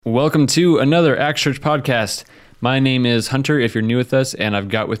Welcome to another Acts Church podcast. My name is Hunter, if you're new with us, and I've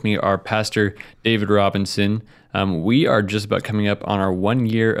got with me our pastor, David Robinson. We are just about coming up on our 1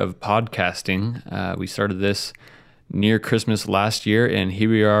 year of podcasting. We started this near Christmas last year, and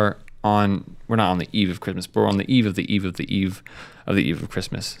here we are we're not on the eve of Christmas, but we're on the eve of the eve of the eve of the eve of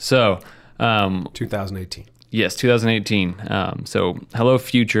Christmas. So, 2018. Yes, 2018. So, hello,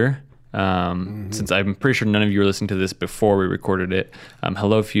 future. Since I'm pretty sure none of you were listening to this before we recorded it.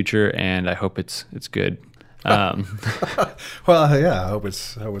 Hello, future, and I hope it's good. Well, yeah, I hope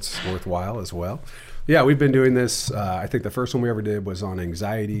it's worthwhile as well. Yeah, we've been doing this. I think the first one we ever did was on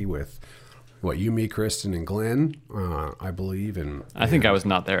anxiety with you, me, Kristen, and Glenn, I believe. And I think I was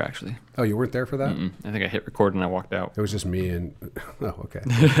not there actually. Oh, you weren't there for that? I think I hit record and I walked out. It was just me and. Oh, okay.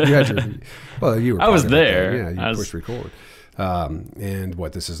 You were. I was there. Yeah, you pushed record. And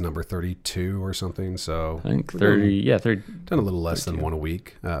this is number 32 or something. So I think 30. Yeah, 30. Done a little less than one a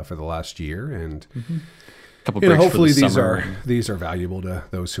week for the last year, and couple breaks hopefully for the summer. these are valuable to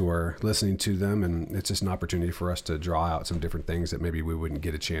those who are listening to them, and it's just an opportunity for us to draw out some different things that maybe we wouldn't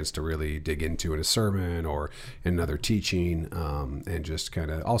get a chance to really dig into in a sermon or in another teaching, and just kind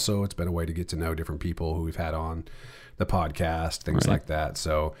of also it's been a way to get to know different people who we've had on the podcast, things like that.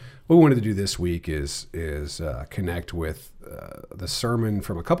 So what we wanted to do this week is connect with the sermon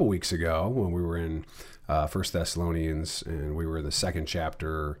from a couple weeks ago when we were in 1 Thessalonians, and we were in the second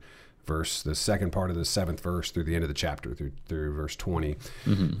chapter, the second part of the 7th verse through the end of the chapter, through verse 20.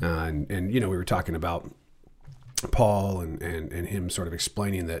 And we were talking about Paul and him sort of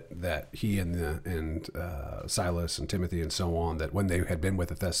explaining that he and Silas and Timothy and so on, that when they had been with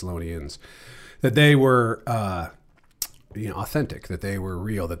the Thessalonians, that they were authentic, that they were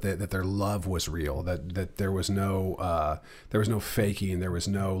real, that their love was real, that there was no faking, there was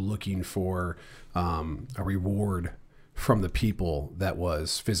no looking for a reward from the people that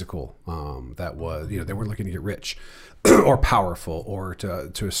was physical, that was, they weren't looking to get rich or powerful or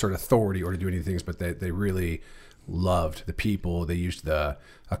to assert authority or to do any things, but they really loved the people. They used a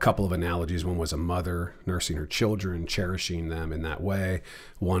couple of analogies. One was a mother nursing her children, cherishing them in that way.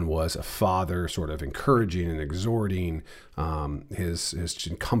 One was a father sort of encouraging and exhorting his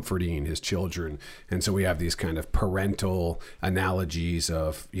comforting his children. And so we have these kind of parental analogies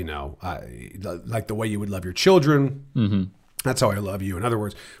of, like the way you would love your children. Mm-hmm. That's how I love you. In other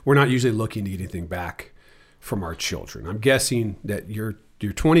words, we're not usually looking to get anything back from our children. I'm guessing that you're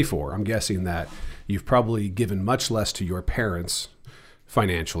 24. I'm guessing that you've probably given much less to your parents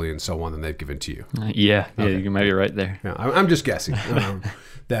financially and so on than they've given to you. Yeah, you might be right there. Yeah, I'm just guessing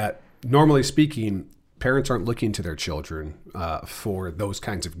that normally speaking, parents aren't looking to their children for those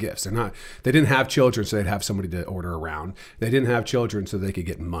kinds of gifts. They didn't have children so they'd have somebody to order around. They didn't have children so they could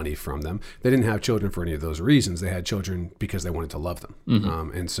get money from them. They didn't have children for any of those reasons. They had children because they wanted to love them.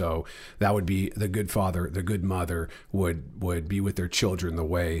 Mm-hmm. And so that would be the good father, the good mother would be with their children the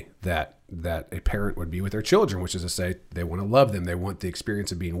way that a parent would be with their children, which is to say they want to love them. They want the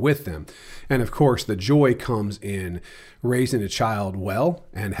experience of being with them. And of course, the joy comes in raising a child well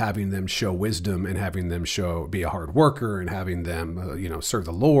and having them show wisdom and having them be a hard worker and having them, serve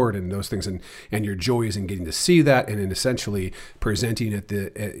the Lord and those things. And your joy is in getting to see that and in essentially presenting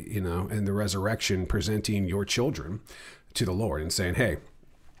in the resurrection, presenting your children to the Lord and saying, hey,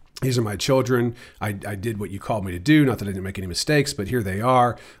 these are my children. I did what you called me to do. Not that I didn't make any mistakes, but here they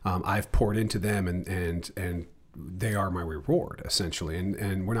are. I've poured into them, and they are my reward, essentially.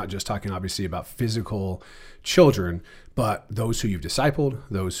 And we're not just talking, obviously, about physical children, but those who you've discipled,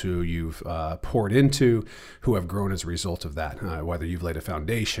 those who you've poured into, who have grown as a result of that. Whether you've laid a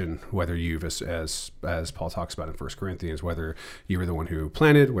foundation, whether you've, as Paul talks about in 1 Corinthians, whether you were the one who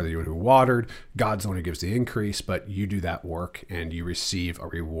planted, whether you were the one who watered, God's the one who gives the increase, but you do that work and you receive a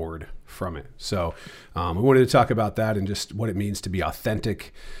reward from it. So we wanted to talk about that and just what it means to be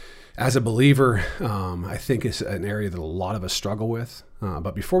authentic as a believer. I think it's an area that a lot of us struggle with.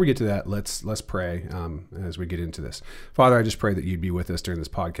 But before we get to that, let's pray as we get into this. Father, I just pray that you'd be with us during this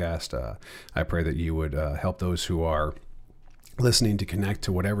podcast. I pray that you would help those who are listening to connect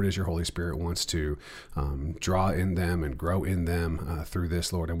to whatever it is your Holy Spirit wants to draw in them and grow in them through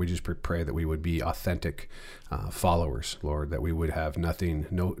this, Lord. And we just pray that we would be authentic followers, Lord, that we would have nothing,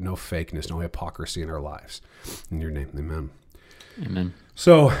 no fakeness, no hypocrisy in our lives. In your name, amen. Amen.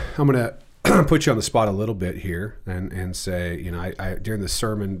 So I'm going to put you on the spot a little bit here and say, I during the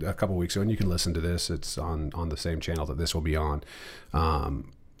sermon a couple of weeks ago, and you can listen to this, it's on the same channel that this will be on.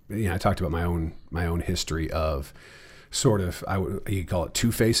 I talked about my own history of sort of, you call it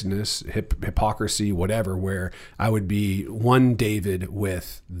two-facedness, hypocrisy, whatever, where I would be one David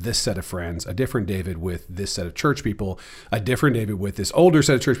with this set of friends, a different David with this set of church people, a different David with this older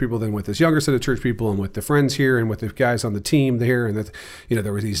set of church people than with this younger set of church people, and with the friends here and with the guys on the team there. And that,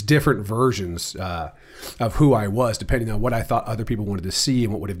 there were these different versions of who I was, depending on what I thought other people wanted to see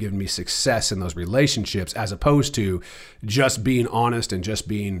and what would have given me success in those relationships, as opposed to just being honest and just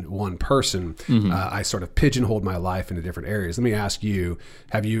being one person. I sort of pigeonholed my life into different areas. Let me ask you,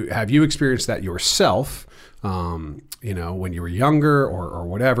 have you experienced that yourself, when you were younger or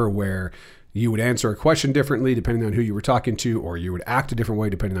whatever, where you would answer a question differently depending on who you were talking to, or you would act a different way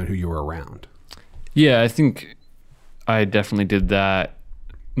depending on who you were around? Yeah, I think I definitely did that.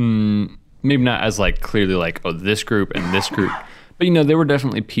 Maybe not as clearly this group and this group, but there were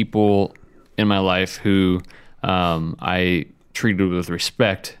definitely people in my life who I treated with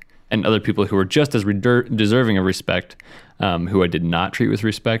respect, and other people who were just as deserving of respect, who I did not treat with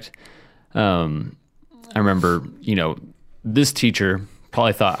respect. I remember, this teacher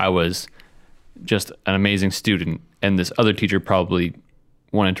probably thought I was just an amazing student, and this other teacher probably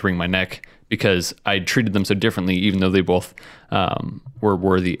wanted to wring my neck because I treated them so differently, even though they both were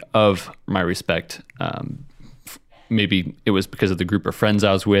worthy of my respect. Maybe it was because of the group of friends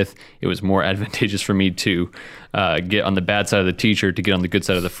I was with. It was more advantageous for me to get on the bad side of the teacher to get on the good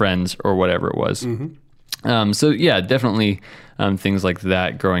side of the friends, or whatever it was. So yeah, definitely things like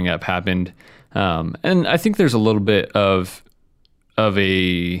that growing up happened. And I think there's a little bit of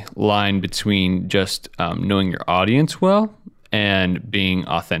a line between just knowing your audience well and being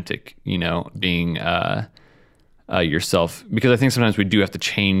authentic, being yourself. Because I think sometimes we do have to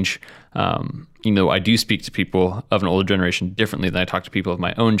change. I do speak to people of an older generation differently than I talk to people of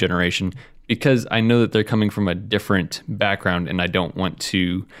my own generation, because I know that they're coming from a different background, and I don't want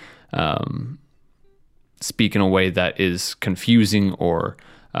to speak in a way that is confusing or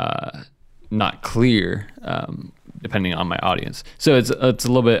not clear, depending on my audience. So it's a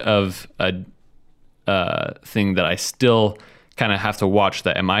little bit of a thing that I still kind of have to watch.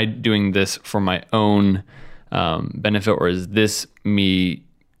 That, am I doing this for my own benefit, or is this me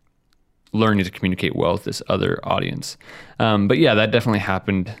learning to communicate well with this other audience? But yeah, that definitely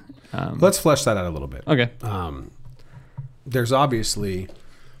happened. Let's flesh that out a little bit. Okay. There's obviously,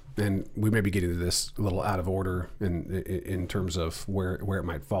 and we may be getting to this a little out of order in terms of where it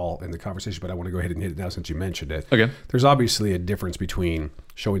might fall in the conversation, but I want to go ahead and hit it now since you mentioned it. Okay. There's obviously a difference between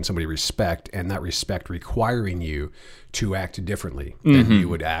showing somebody respect and that respect requiring you to act differently than you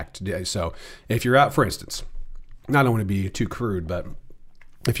would act. So if you're out, for instance, I don't want to be too crude, but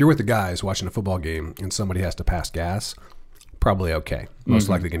if you're with the guys watching a football game and somebody has to pass gas, probably okay. Most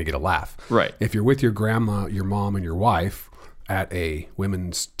likely going to get a laugh. Right. If you're with your grandma, your mom, and your wife at a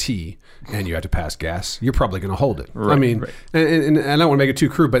women's tea and you have to pass gas, you're probably going to hold it. Right, I mean, right. And I don't want to make it too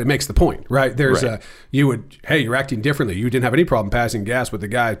crude, but it makes the point, right? There's Right. you're acting differently. You didn't have any problem passing gas with the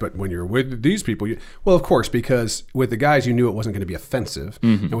guys, but when you're with these people, well, of course, because with the guys, you knew it wasn't going to be offensive.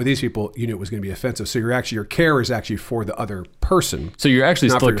 And with these people, you knew it was going to be offensive. So your care is actually for the other person. So you're actually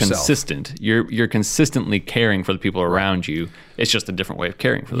not still for yourself. consistent. You're consistently caring for the people around you. It's just a different way of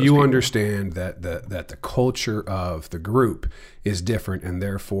caring for those You people. understand that the culture of the group is different, and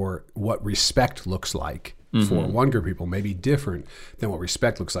therefore what respect looks like for one group of people may be different than what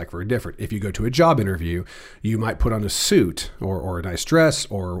respect looks like for a different. If you go to a job interview, you might put on a suit or a nice dress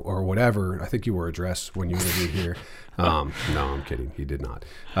or whatever. I think you wore a dress when you interviewed here. No, I'm kidding. He did not.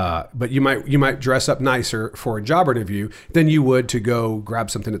 But you might dress up nicer for a job interview than you would to go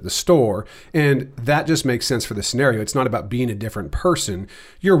grab something at the store. And that just makes sense for the scenario. It's not about being a different person.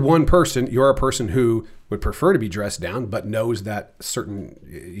 You're one person. You're a person who would prefer to be dressed down, but knows that certain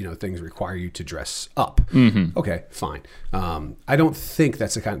things require you to dress up. Okay, fine. I don't think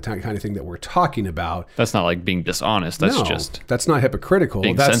that's the kind of thing that we're talking about. That's not like being dishonest. That's not hypocritical.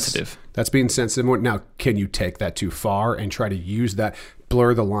 Being sensitive. That's being sensitive. Now, can you take that too far and try to use that,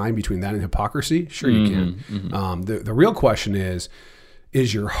 blur the line between that and hypocrisy? Sure, you can. The real question is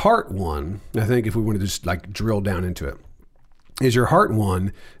your heart one? I think if we want to just drill down into it, is your heart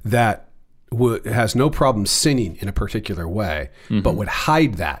one that has no problem sinning in a particular way, but would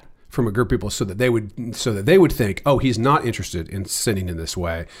hide that from a group of people so that they would think, oh, he's not interested in sinning in this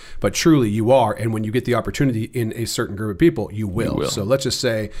way, but truly you are. And when you get the opportunity in a certain group of people, you will. So let's just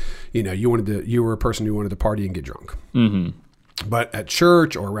say, you were a person who wanted to party and get drunk. But at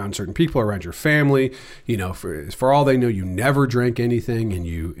church or around certain people, around your family, for all they know, you never drank anything, and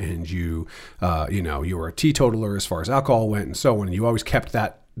you were a teetotaler as far as alcohol went, and so on. And you always kept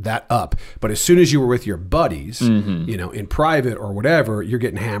that up. But as soon as you were with your buddies, in private or whatever, you're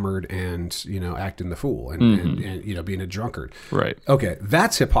getting hammered and, acting the fool and being a drunkard. Right. Okay.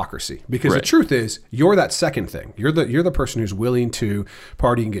 That's hypocrisy, because the truth is you're that second thing. You're the person who's willing to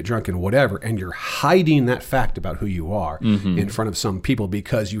party and get drunk and whatever. And you're hiding that fact about who you are in front of some people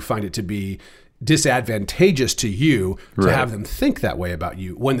because you find it to be disadvantageous to you to have them think that way about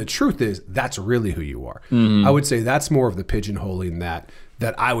you, when the truth is that's really who you are. I would say that's more of the pigeonholing that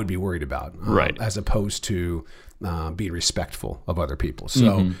I would be worried about, as opposed to being respectful of other people.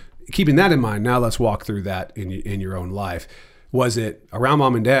 So keeping that in mind, now let's walk through that in your own life. Was it around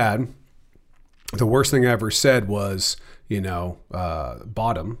mom and dad? The worst thing I ever said was,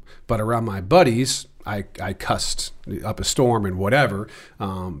 bottom, but around my buddies, I cussed up a storm and whatever,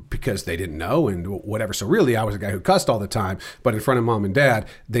 because they didn't know and whatever. So really, I was a guy who cussed all the time, but in front of mom and dad,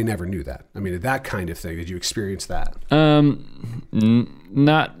 they never knew that. I mean, that kind of thing. Did you experience that?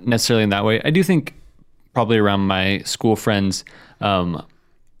 Not necessarily in that way. I do think probably around my school friends,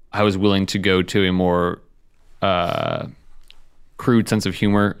 I was willing to go to a more crude sense of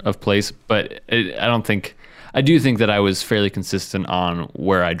humor of place, but I do think that I was fairly consistent on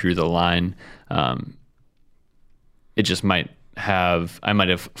where I drew the line. It just I might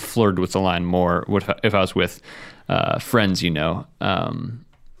have flirted with the line more if I was with friends,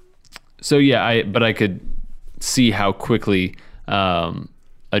 So yeah, but I could see how quickly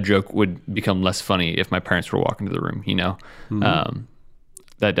a joke would become less funny if my parents were walking to the room,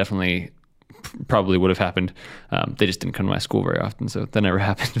 That definitely probably would have happened. They just didn't come to my school very often, so that never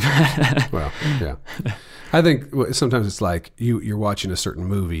happened. Well, yeah. I think sometimes it's like you're watching a certain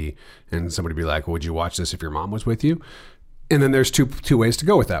movie and somebody be like, well, would you watch this if your mom was with you? And then there's two ways to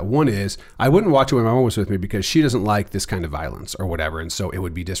go with that. One is I wouldn't watch it when my mom was with me because she doesn't like this kind of violence or whatever, and so it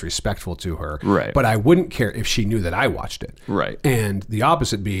would be disrespectful to her. Right. But I wouldn't care if she knew that I watched it. Right. And the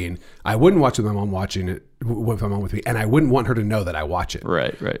opposite being, I wouldn't watch with my mom watching it with my mom with me, and I wouldn't want her to know that I watch it.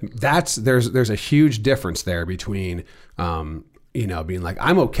 Right. There's a huge difference there between being like,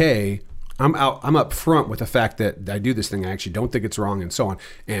 I'm okay. I'm up front with the fact that I do this thing. I actually don't think it's wrong and so on.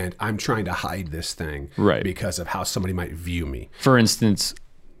 And I'm trying to hide this thing because of how somebody might view me. For instance,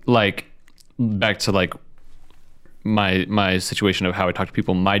 like back to like my situation of how I talk to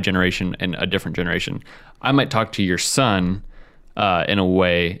people, my generation and a different generation. I might talk to your son in a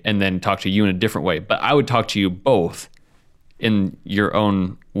way and then talk to you in a different way. But I would talk to you both in your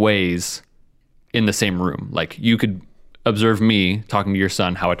own ways in the same room. Like you could observe me talking to your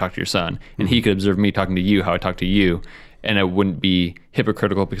son, how I talk to your son, and he could observe me talking to you, how I talk to you, and it wouldn't be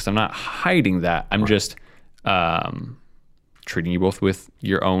hypocritical because I'm not hiding that. I'm just treating you both with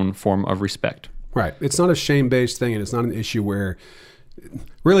your own form of respect. Right. It's not a shame-based thing, and it's not an issue where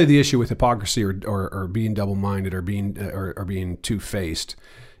really the issue with hypocrisy or being double-minded or being two-faced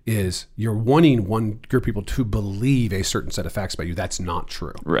is you're wanting one group of people to believe a certain set of facts about you. That's not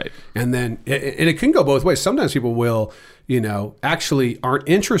true. Right. And then, and it can go both ways. Sometimes people will, actually aren't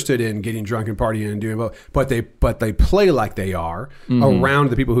interested in getting drunk and partying and doing both, but they play like they are around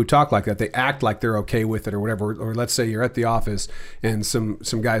the people who talk like that. They act like they're okay with it or whatever. Or let's say you're at the office and some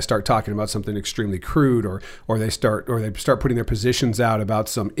guys start talking about something extremely crude, or they start putting their positions out about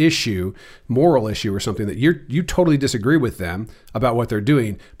some moral issue or something that you totally disagree with them about what they're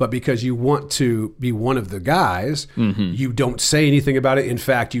doing, but because you want to be one of the guys, you don't say anything about it. In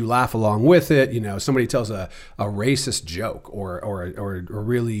fact, you laugh along with it. Somebody tells a racist joke or a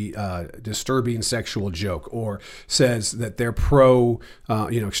really disturbing sexual joke, or says that they're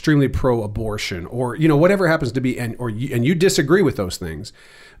extremely pro-abortion, or whatever it happens to be, and you disagree with those things.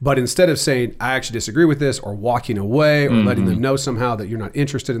 But instead of saying, I actually disagree with this, or walking away, or letting them know somehow that you're not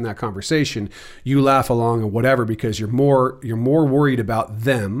interested in that conversation, you laugh along and whatever, because you're more worried about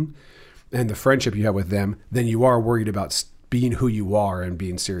them and the friendship you have with them than you are worried about being who you are and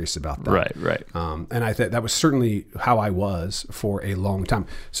being serious about that. Right. And I think that was certainly how I was for a long time.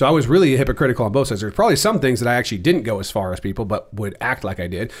 So I was really hypocritical on both sides. There's probably some things that I actually didn't go as far as people, but would act like I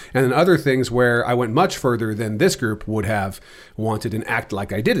did. And then other things where I went much further than this group would have wanted and act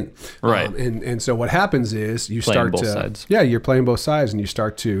like I didn't. Right. And so what happens is you playing start both to, sides. Yeah, you're playing both sides, and you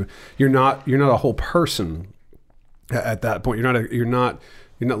start to, you're not a whole person at that point. You're not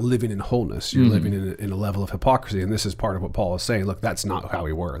living in wholeness. You're living in a level of hypocrisy. And this is part of what Paul is saying. Look, that's not how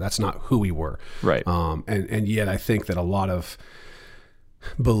we were. That's not who we were. Right. And yet I think that a lot of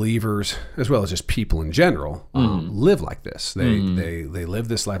believers, as well as just people in general, live like this. They live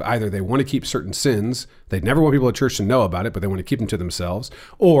this life. Either they want to keep certain sins, they never want people at church to know about it, but they want to keep them to themselves,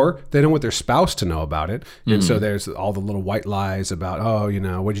 or they don't want their spouse to know about it. And so there's all the little white lies about, oh,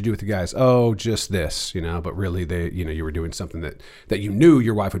 what'd you do with the guys? Oh, just this, but really you were doing something that you knew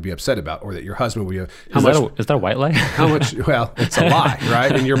your wife would be upset about, or that your husband would be. Is that a white lie? How much? Well, it's a lie,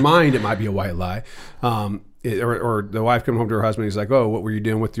 right? In your mind, it might be a white lie. Or the wife comes home to her husband, he's like, oh, what were you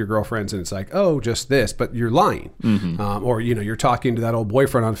doing with your girlfriends? And it's like, oh, just this, but you're lying. Or, you're talking to that old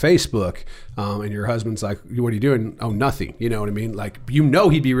boyfriend on Facebook, and your husband's like, what are you doing? Oh, nothing. You know what I mean? Like,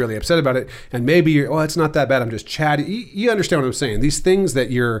 he'd be really upset about it. And maybe it's not that bad. I'm just chatting. You understand what I'm saying? These things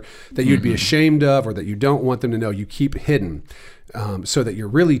that you'd be ashamed of, or that you don't want them to know, you keep hidden, so that you're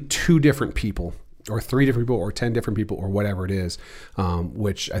really two different people, or 3 different people, or 10 different people, or whatever it is,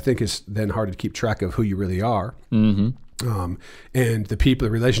 which I think is then hard to keep track of who you really are. And the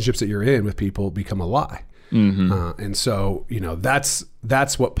relationships that you're in with people become a lie. And so, that's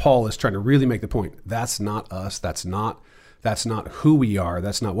what Paul is trying to really make the point. That's not us. That's not who we are.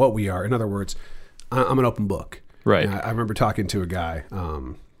 That's not what we are. In other words, I'm an open book. Right. I remember talking to a guy,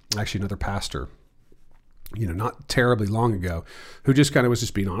 actually another pastor, not terribly long ago, who just kind of was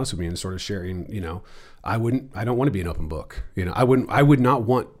just being honest with me and sort of sharing, I don't want to be an open book. I would not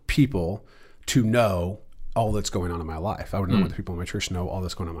want people to know all that's going on in my life. I would not want the people in my church to know all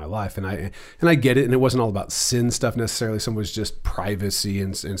that's going on in my life. And I get it. And it wasn't all about sin stuff necessarily. Some was just privacy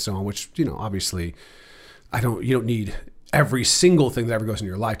and so on, which, obviously you don't need every single thing that ever goes in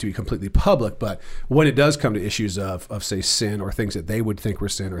your life to be completely public. But when it does come to issues of say sin, or things that they would think were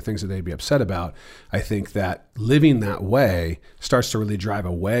sin, or things that they'd be upset about, I think that living that way starts to really drive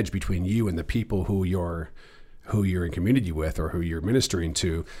a wedge between you and the people who you're in community with, or who you're ministering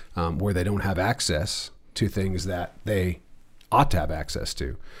to, where they don't have access to things that they ought to have access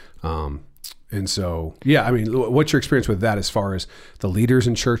to. And so, what's your experience with that, as far as the leaders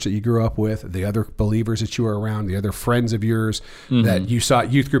in church that you grew up with, the other believers that you were around, the other friends of yours that you saw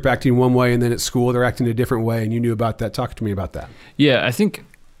at youth group acting one way, and then at school they're acting a different way, and you knew about that? Talk to me about that. Yeah, I think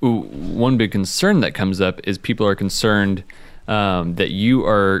one big concern that comes up is people are concerned that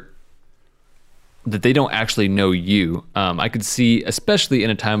they don't actually know you. I could see, especially in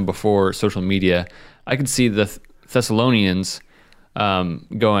a time before social media, I could see the Thessalonians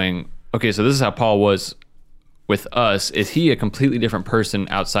going, okay, so this is how Paul was with us. Is he a completely different person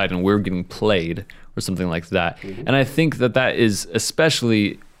outside, and we're getting played, or something like that? And I think that is,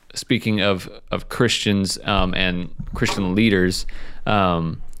 especially speaking of Christians and Christian leaders,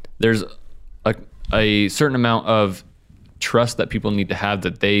 there's a certain amount of trust that people need to have,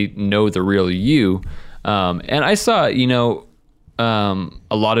 that they know the real you. And I saw,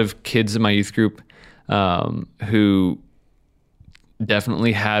 a lot of kids in my youth group who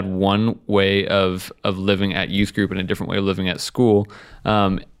definitely had one way of living at youth group and a different way of living at school.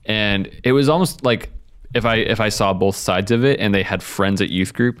 And it was almost like, if I saw both sides of it and they had friends at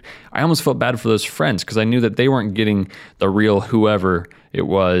youth group, I almost felt bad for those friends, because I knew that they weren't getting the real whoever it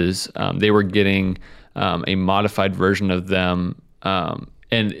was. They were getting a modified version of them.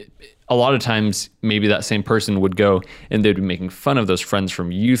 And a lot of times maybe that same person would go and they'd be making fun of those friends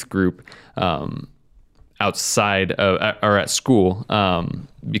from youth group outside or at school,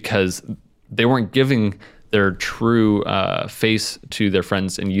 because they weren't giving their true face to their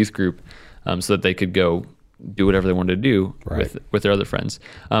friends in youth group, so that they could go do whatever they wanted to do with their other friends.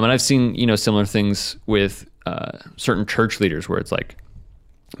 And I've seen similar things with certain church leaders, where it's like,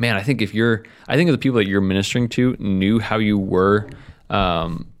 man, I think if the people that you're ministering to knew how you were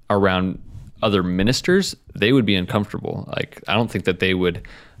around other ministers, they would be uncomfortable. Like, I don't think that they would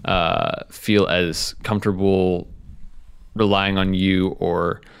feel as comfortable relying on you,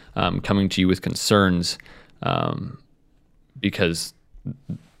 or coming to you with concerns, because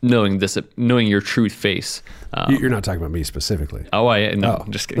knowing your true face. You're not talking about me specifically.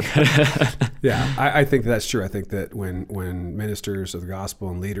 I'm just kidding. Yeah, I think that's true. I think that when ministers of the gospel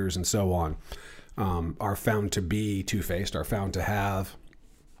and leaders and so on are found to be two-faced, are found to have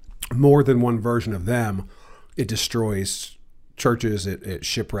more than one version of them, it destroys churches. It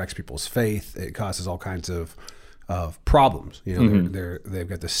shipwrecks people's faith. It causes all kinds of problems. They've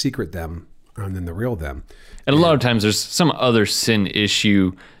got the secret them and then the real them. And a lot of times there's some other sin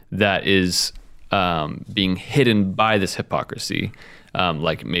issue that is being hidden by this hypocrisy.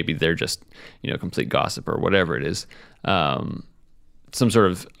 Like maybe they're just, complete gossip or whatever it is. Some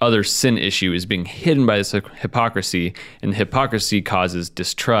sort of other sin issue is being hidden by this hypocrisy, and the hypocrisy causes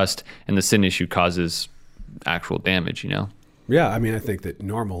distrust, and the sin issue causes actual damage, Yeah, I think that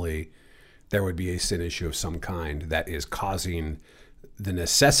normally there would be a sin issue of some kind that is causing the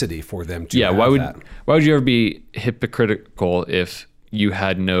necessity for them to Yeah, have why would you ever be hypocritical if you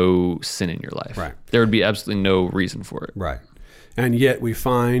had no sin in your life? Right. There would be absolutely no reason for it. Right. And yet we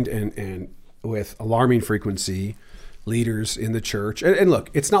find, and with alarming frequency, leaders in the church, and look,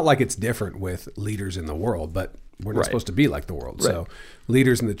 it's not like it's different with leaders in the world, but we're not supposed to be like the world. Right. So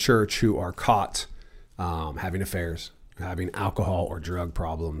leaders in the church who are caught having affairs, having alcohol or drug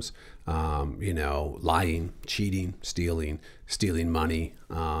problems, lying, cheating, stealing money,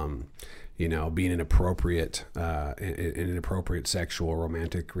 being inappropriate in inappropriate sexual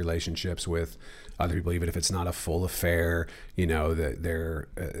romantic relationships with other people, even if it's not a full affair, that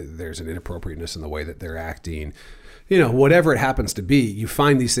there's an inappropriateness in the way that they're acting. Whatever it happens to be, you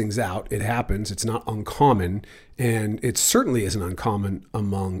find these things out. It happens. It's not uncommon, and it certainly isn't uncommon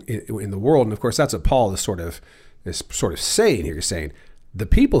in the world. And of course, that's what Paul is sort of saying here. He's saying the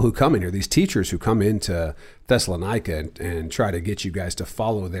people who come in here, these teachers who come into Thessalonica and try to get you guys to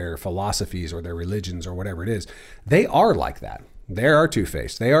follow their philosophies or their religions or whatever it is, they are like that. They are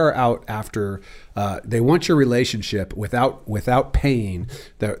two-faced. They are out after. They want your relationship without paying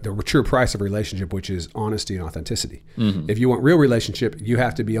the true price of relationship, which is honesty and authenticity. Mm-hmm. If you want real relationship, you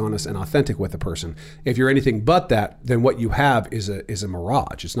have to be honest and authentic with the person. If you're anything but that, then what you have is a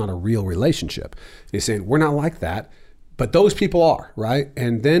mirage. It's not a real relationship. And he's saying we're not like that, but those people are, right?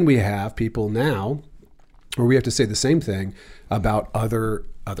 And then we have people now where we have to say the same thing about other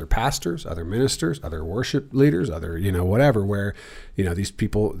pastors, other ministers, other worship leaders, other, whatever, where, these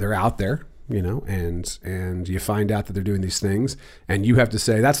people, they're out there, and you find out that they're doing these things and you have to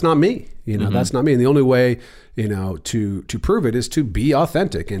say, that's not me, mm-hmm. That's not me. And the only way, to prove it is to be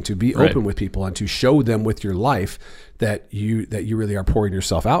authentic and to be open with people and to show them with your life that you really are pouring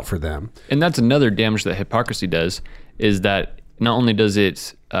yourself out for them. And that's another damage that hypocrisy does, is that not only does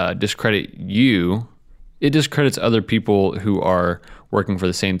it discredit you, it discredits other people who are working for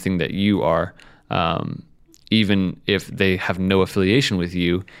the same thing that you are, even if they have no affiliation with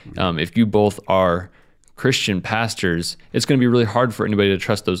you. If you both are Christian pastors, it's going to be really hard for anybody to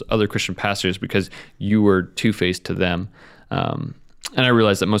trust those other Christian pastors because you were two-faced to them. And I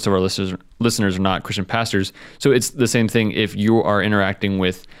realize that most of our listeners are not Christian pastors, so it's the same thing if you are interacting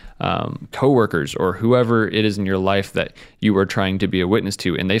with coworkers or whoever it is in your life that you are trying to be a witness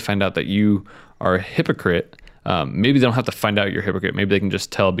to, and they find out that you are a hypocrite. Maybe they don't have to find out you're a hypocrite. Maybe they can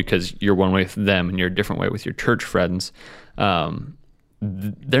just tell because you're one way with them and you're a different way with your church friends.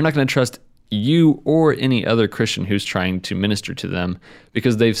 They're not going to trust you or any other Christian who's trying to minister to them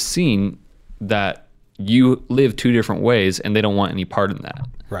because they've seen that you live two different ways and they don't want any part in that.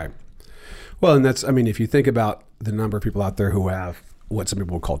 Right. Well, and if you think about the number of people out there who have what some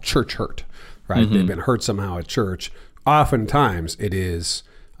people call church hurt, right? Mm-hmm. They've been hurt somehow at church. Oftentimes it is,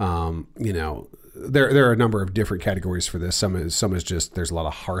 there are a number of different categories for this. Some is just there's a lot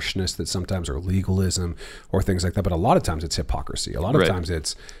of harshness that sometimes, or legalism or things like that. But a lot of times it's hypocrisy. A lot of times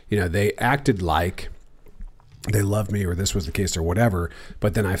it's, they acted like they loved me or this was the case or whatever.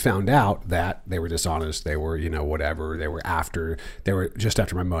 But then I found out that they were dishonest. They were, whatever. They were just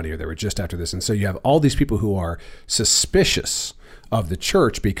after my money or they were just after this. And so you have all these people who are suspicious of the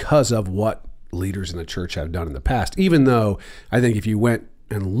church because of what leaders in the church have done in the past. Even though I think if you went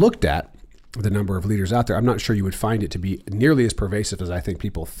and looked at the number of leaders out there, I'm not sure you would find it to be nearly as pervasive as I think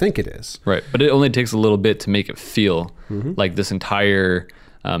people think it is. Right. But it only takes a little bit to make it feel like this entire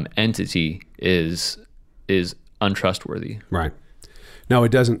entity is untrustworthy. Right. No,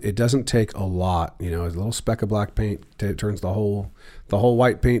 it doesn't. It doesn't take a lot. A little speck of black paint turns the whole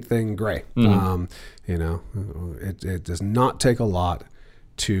white paint thing gray. Mm-hmm. It does not take a lot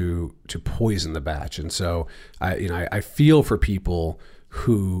to poison the batch. And so I feel for people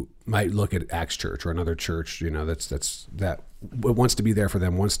who might look at Acts Church or another church, that wants to be there for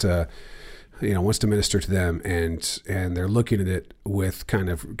them, wants to minister to them, and they're looking at it with kind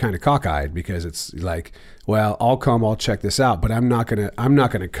of cockeyed because it's like, well, I'll check this out, but I'm not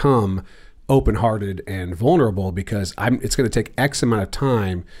gonna come open-hearted and vulnerable because it's going to take X amount of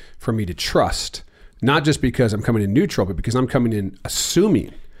time for me to trust, not just because I'm coming in neutral, but because I'm coming in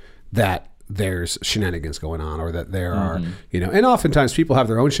assuming that there's shenanigans going on or that there are, and oftentimes people have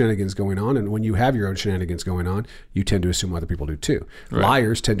their own shenanigans going on. And when you have your own shenanigans going on, you tend to assume other people do too. Right.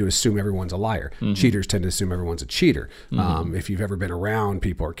 Liars tend to assume everyone's a liar. Mm-hmm. Cheaters tend to assume everyone's a cheater. Mm-hmm. If you've ever been around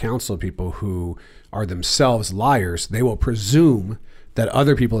people or counseled people who are themselves liars, they will presume that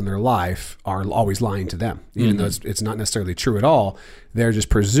other people in their life are always lying to them, even though it's not necessarily true at all. They're just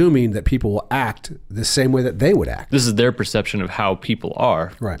presuming that people will act the same way that they would act. This is their perception of how people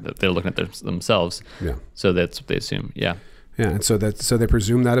are. Right. That they're looking at themselves. Yeah. So that's what they assume. Yeah. Yeah, and so they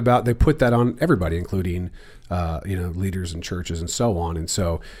presume that they put that on everybody, including leaders in churches and so on, and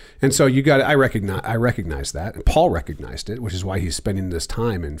so you got. I recognize that, and Paul recognized it, which is why he's spending this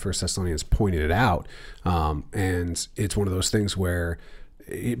time in 1 Thessalonians pointing it out. And it's one of those things where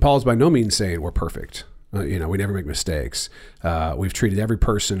Paul's by no means saying we're perfect. We never make mistakes. We've treated every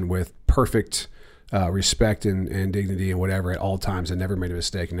person with perfect respect and dignity and whatever at all times, and never made a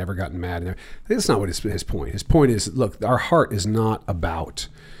mistake and never gotten mad. That's not what his point. His point is, look, our heart is not about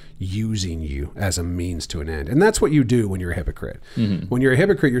using you as a means to an end. And that's what you do when you're a hypocrite. Mm-hmm. When you're a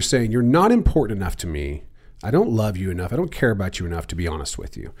hypocrite, you're saying you're not important enough to me. I don't love you enough. I don't care about you enough to be honest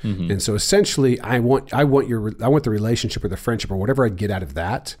with you. Mm-hmm. And so essentially I want the relationship or the friendship or whatever I get out of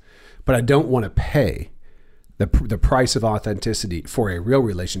that, but I don't want to pay the price of authenticity for a real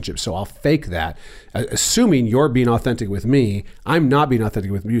relationship. So I'll fake that, assuming you're being authentic with me. I'm not being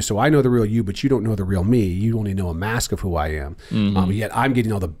authentic with you. So I know the real you, but you don't know the real me. You only know a mask of who I am. Mm-hmm. Yet I'm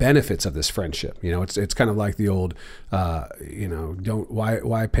getting all the benefits of this friendship. It's kind of like the old,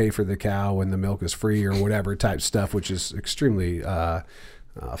 why pay for the cow when the milk is free or whatever type stuff, which is extremely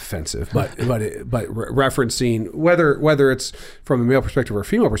offensive, but referencing whether it's from a male perspective or a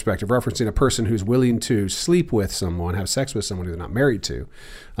female perspective, referencing a person who's willing to sleep with someone, have sex with someone who they're not married to,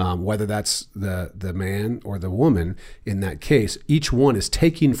 whether that's the man or the woman. In that case, each one is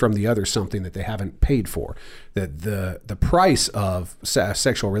taking from the other something that they haven't paid for. That the price of a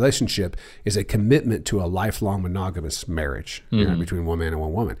sexual relationship is a commitment to a lifelong monogamous marriage between one man and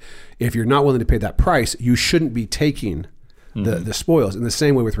one woman. If you're not willing to pay that price, you shouldn't be taking the spoils. In the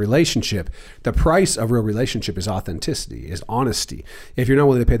same way with relationship, the price of real relationship is authenticity, is honesty. If you're not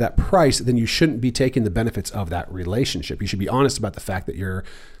willing to pay that price, then you shouldn't be taking the benefits of that relationship. You should be honest about the fact that you're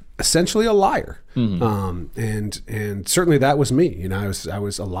essentially a liar. Mm-hmm. And certainly that was me. I was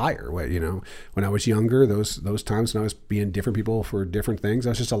a liar. When I was younger, those times when I was being different people for different things, I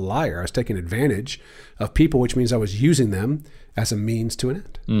was just a liar. I was taking advantage of people, which means I was using them as a means to an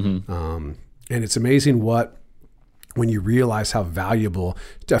end. Mm-hmm. And it's amazing when you realize how valuable,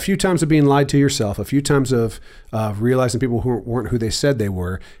 a few times of being lied to yourself, a few times of realizing people who weren't who they said they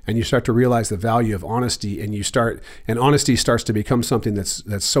were, and you start to realize the value of honesty, and honesty starts to become something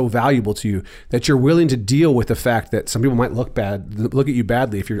that's so valuable to you that you're willing to deal with the fact that some people might look at you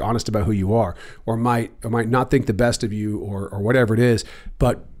badly if you're honest about who you are, or might not think the best of you, or whatever it is,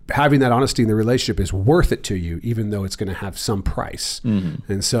 but having that honesty in the relationship is worth it to you, even though it's going to have some price. Mm-hmm.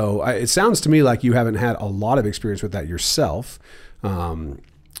 And so it sounds to me like you haven't had a lot of experience with that yourself.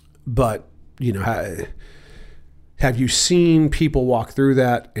 But, have you seen people walk through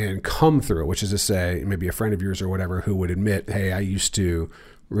that and come through it, which is to say, maybe a friend of yours or whatever who would admit, hey, I used to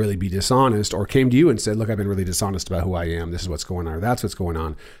really be dishonest, or came to you and said, look, I've been really dishonest about who I am. This is what's going on, or that's what's going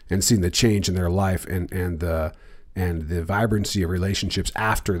on, and seen the change in their life and the vibrancy of relationships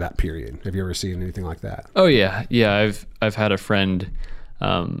after that period. Have you ever seen anything like that? Oh yeah. I've had a friend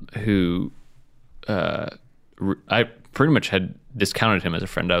who I pretty much had discounted him as a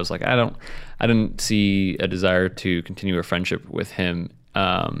friend. I was like, I didn't see a desire to continue a friendship with him.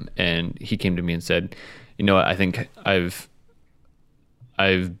 And he came to me and said, I think I've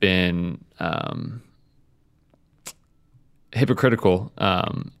been hypocritical,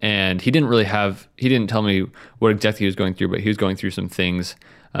 and he didn't tell me what exactly he was going through, but he was going through some things,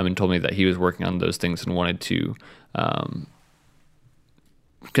 and told me that he was working on those things and wanted to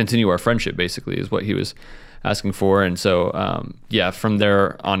continue our friendship, basically, is what he was asking for. And so from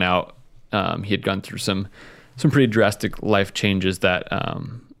there on out, he had gone through some pretty drastic life changes that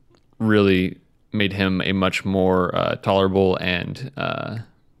really made him a much more tolerable and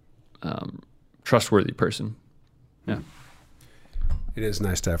trustworthy person. Yeah. It is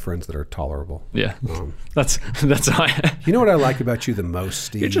nice to have friends that are tolerable. Yeah, that's how You know what I like about you the most,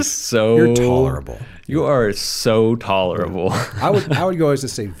 Steve? You're tolerable. You are so tolerable. I would go as to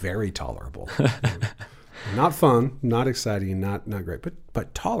say very tolerable. Not fun, not exciting, not great,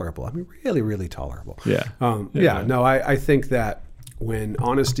 but tolerable. I mean, really, really tolerable. Yeah. No, I think that when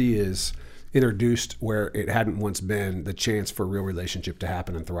honesty is introduced where it hadn't once been, the chance for a real relationship to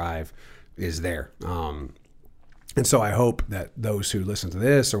happen and thrive is there. And so I hope that those who listen to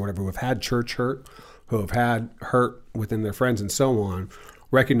this or whatever, who have had church hurt, who have had hurt within their friends and so on,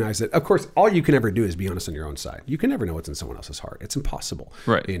 recognize that, of course, all you can ever do is be honest on your own side. You can never know what's in someone else's heart. It's impossible.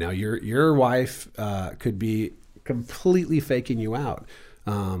 Right. Your wife could be completely faking you out.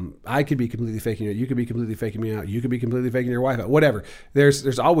 I could be completely faking it. You could be completely faking me out. You could be completely faking your wife out. Whatever.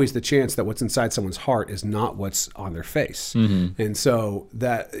 There's always the chance that what's inside someone's heart is not what's on their face. And so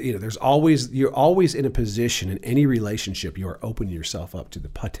that, you're always in a position in any relationship, you are opening yourself up to the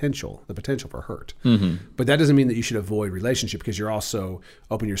potential for hurt. But that doesn't mean that you should avoid relationship, because you're also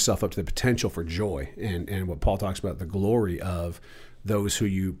opening yourself up to the potential for joy and what Paul talks about, the glory of those who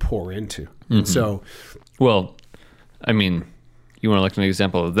you pour into. And so, well, I mean, you want to look at an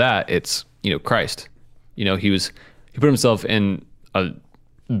example of that, it's, Christ. He put himself in a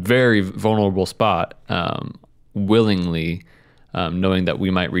very vulnerable spot, willingly, knowing that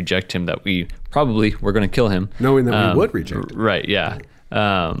we might reject him, that we probably were going to kill him. Knowing that we would reject him. Right, yeah.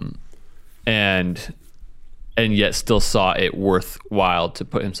 And yet still saw it worthwhile to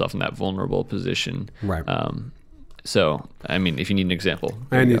put himself in that vulnerable position. Right. So, I mean, if you need an example.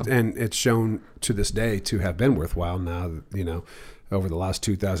 And it's shown to this day to have been worthwhile. Now, over the last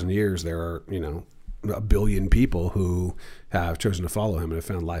 2,000 years, there are, 1 billion people who have chosen to follow him and have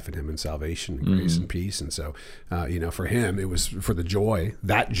found life in him and salvation and grace and peace. And so, for him, it was for the joy,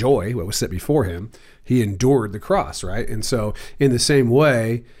 what was set before him, he endured the cross, right? And so in the same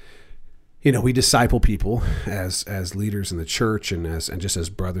way, we disciple people as leaders in the church and just as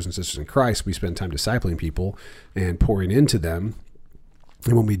brothers and sisters in Christ. We spend time discipling people and pouring into them.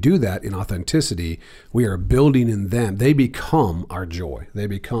 And when we do that in authenticity, we are building in them. They become our joy. They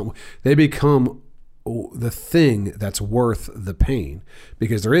become the thing that's worth the pain,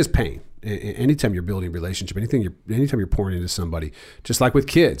 because there is pain. Anytime you're building a relationship, anytime you're pouring into somebody, just like with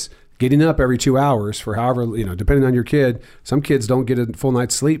kids, getting up every 2 hours for however, depending on your kid, some kids don't get a full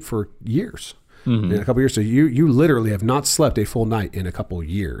night's sleep for years. In a couple of years. So you literally have not slept a full night in a couple of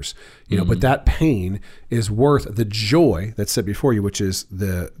years, but that pain is worth the joy that's set before you, which is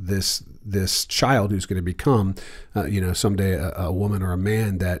this child who's going to become, someday a woman or a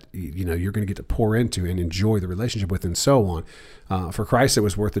man that, you're going to get to pour into and enjoy the relationship with, and so on. For Christ, it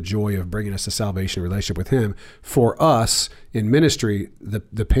was worth the joy of bringing us to salvation, relationship with him. For us in ministry,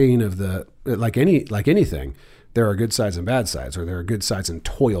 the pain of like anything, there are good sides and bad sides, or there are good sides and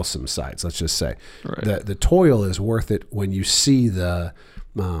toilsome sides, let's just say. Right. The toil is worth it when you see the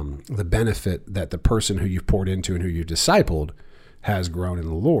benefit that the person who you've poured into and who you've discipled has grown in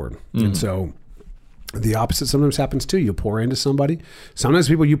the Lord. And so the opposite sometimes happens too. You pour into somebody. Sometimes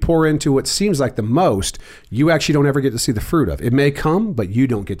people you pour into what seems like the most, you actually don't ever get to see the fruit of. It may come, but you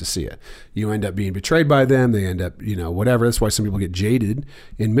don't get to see it. You end up being betrayed by them. They end up, whatever. That's why some people get jaded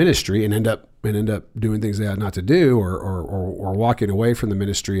in ministry and end up doing things they ought not to do, or walking away from the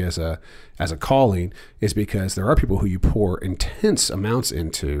ministry as a calling, is because there are people who you pour intense amounts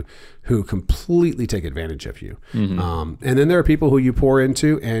into who completely take advantage of you. And then there are people who you pour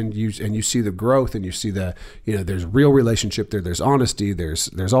into and you see the growth, and you see there's real relationship there's honesty,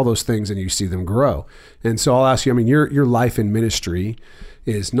 there's all those things, and you see them grow. And so I'll ask you, your life in ministry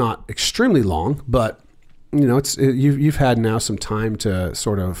is not extremely long, but you've had now some time to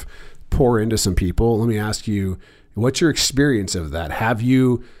sort of pour into some people. Let me ask you, what's your experience of that? Have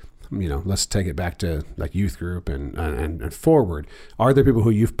you, let's take it back to like youth group and forward. Are there people who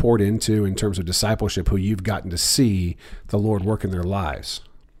you've poured into in terms of discipleship who you've gotten to see the Lord work in their lives?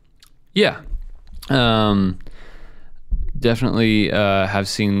 Yeah. Definitely have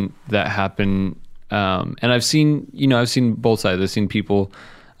seen that happen. And I've seen both sides. I've seen people,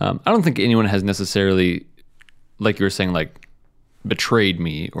 I don't think anyone has necessarily, like you were saying, like betrayed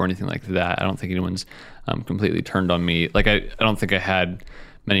me or anything like that. I don't think anyone's completely turned on me. Like I don't think I had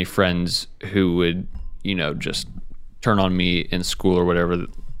many friends who would, just turn on me in school or whatever,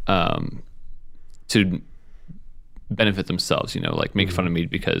 to benefit themselves, like make fun of me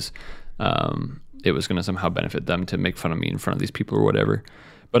because it was going to somehow benefit them to make fun of me in front of these people or whatever.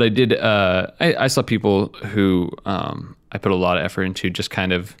 But I did, I saw people who I put a lot of effort into just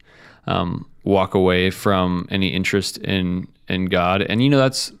kind of walk away from any interest in God. And,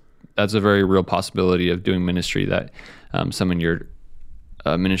 that's a very real possibility of doing ministry, that someone you're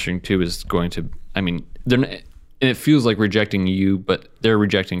ministering to is going to, it feels like rejecting you, but they're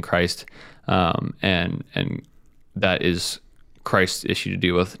rejecting Christ. And that is Christ's issue to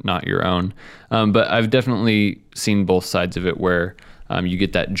deal with, not your own. But I've definitely seen both sides of it, where you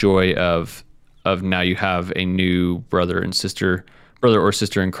get that joy of now you have a new brother or sister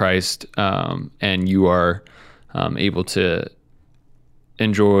in Christ, and you are able to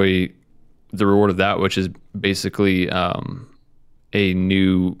enjoy the reward of that, which is basically a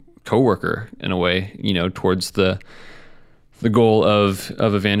new coworker in a way, towards the goal of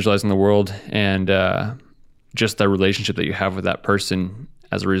evangelizing the world, and just the relationship that you have with that person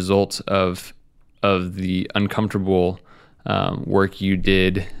as a result of the uncomfortable work you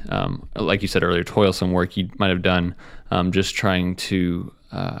did, like you said earlier, toilsome work you might have done, just trying to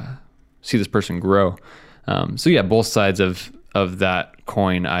see this person grow. So yeah, both sides of that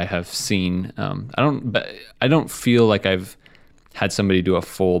coin I have seen. I don't feel like I've had somebody do a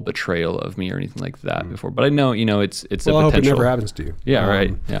full betrayal of me or anything like that before, but I know, it's Well, a I hope potential. it never happens to you. Yeah,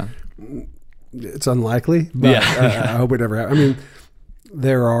 right. Yeah. It's unlikely, but I hope it never happens. I mean,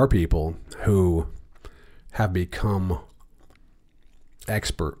 there are people who have become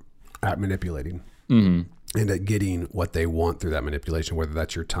expert at manipulating and at getting what they want through that manipulation, whether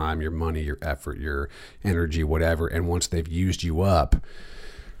that's your time, your money, your effort, your energy, whatever. And once they've used you up,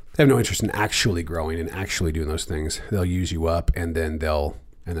 they have no interest in actually growing and actually doing those things. They'll use you up, and then they'll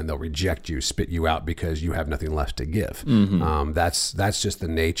reject you, spit you out because you have nothing left to give. That's just the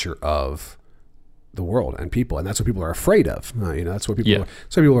nature of the world and people, and that's what people are afraid of. That's what people.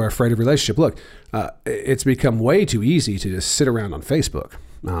 Some people are afraid of relationship. Look, it's become way too easy to just sit around on Facebook.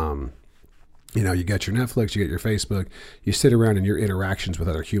 You get your Netflix, you get your Facebook, you sit around, and your interactions with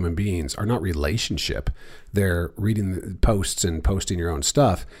other human beings are not relationship. They're reading the posts and posting your own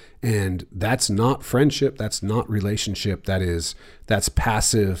stuff. And that's not friendship. That's not relationship. That's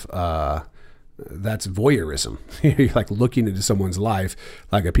passive. That's voyeurism. You're like looking into someone's life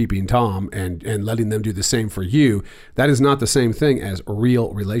like a peeping Tom and letting them do the same for you. That is not the same thing as a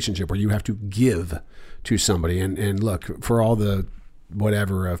real relationship where you have to give to somebody. And look, for all the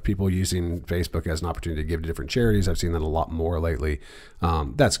whatever of people using Facebook as an opportunity to give to different charities. I've seen that a lot more lately.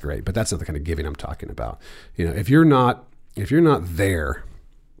 That's great, but that's not the kind of giving I'm talking about. If you're not there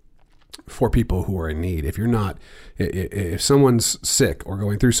for people who are in need, if someone's sick or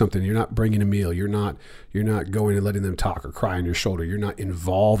going through something, you're not bringing a meal, you're not going and letting them talk or cry on your shoulder, you're not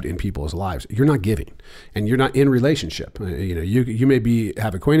involved in people's lives, you're not giving, and you're not in relationship. You may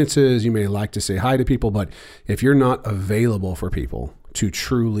have acquaintances, you may like to say hi to people, but if you're not available for people to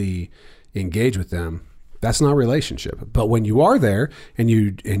truly engage with them, that's not relationship. But when you are there and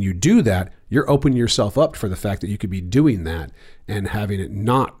you do that, you're opening yourself up for the fact that you could be doing that and having it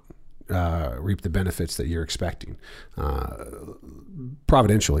not reap the benefits that you're expecting.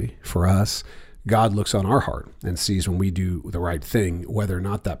 Providentially for us, God looks on our heart and sees when we do the right thing, whether or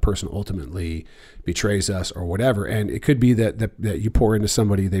not that person ultimately betrays us or whatever. And it could be that you pour into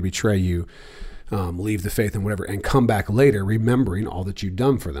somebody, they betray you, leave the faith and whatever, and come back later remembering all that you've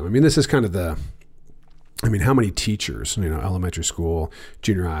done for them. I mean, this is kind of how many teachers, elementary school,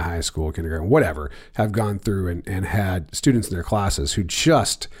 junior high, high school, kindergarten, whatever, have gone through and had students in their classes who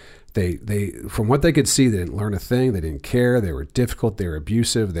just, they from what they could see, they didn't learn a thing. They didn't care. They were difficult. They were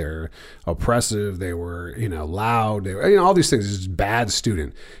abusive. They were oppressive. They were, loud. They were, all these things. Just bad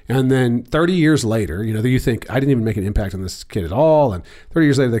student. And then 30 years later, you think, I didn't even make an impact on this kid at all. And 30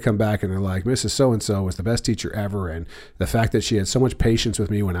 years later, they come back and they're like, Mrs. So-and-so was the best teacher ever. And the fact that she had so much patience with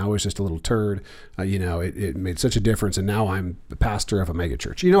me when I was just a little turd, it made such a difference. And now I'm the pastor of a mega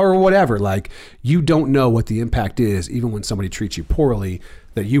church, or whatever. Like, you don't know what the impact is, even when somebody treats you poorly,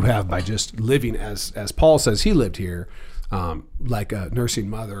 that you have by just living as Paul says he lived here, like a nursing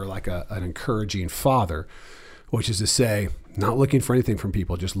mother, like an encouraging father, which is to say, not looking for anything from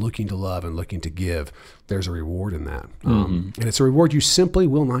people, just looking to love and looking to give. There's a reward in that. And it's a reward you simply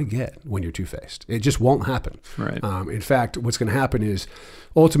will not get when you're two-faced. It just won't happen. Right. In fact, what's going to happen is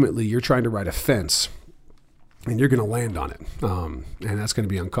ultimately you're trying to ride a fence and you're going to land on it. And that's going to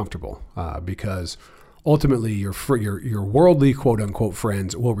be uncomfortable because ultimately your worldly quote unquote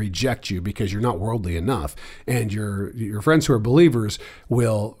friends will reject you because you're not worldly enough, and your friends who are believers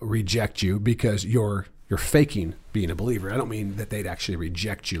will reject you because you're faking being a believer. I don't mean that they'd actually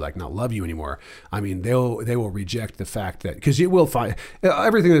reject you, like not love you anymore. I mean, they will reject the fact that, because you will find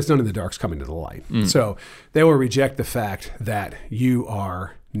everything that's done in the dark is coming to the light. So they will reject the fact that you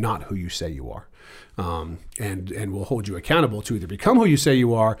are not who you say you are. And will hold you accountable to either become who you say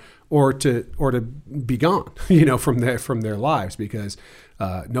you are or to be gone, from their lives, because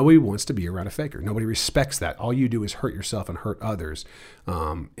nobody wants to be around a faker. Nobody respects that. All you do is hurt yourself and hurt others,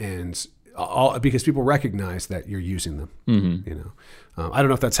 because people recognize that you're using them. I don't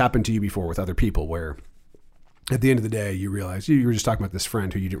know if that's happened to you before with other people, where at the end of the day, you realize you were just talking about this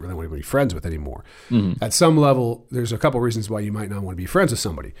friend who you didn't really want to be friends with anymore. At some level, there's a couple reasons why you might not want to be friends with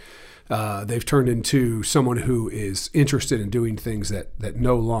somebody. They've turned into someone who is interested in doing things that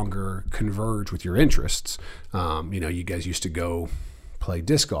no longer converge with your interests. You guys used to go play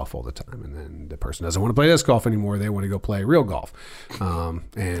disc golf all the time, and then the person doesn't want to play disc golf anymore. They want to go play real golf.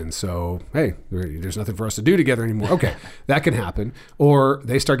 And so, hey, there's nothing for us to do together anymore. Okay, that can happen. Or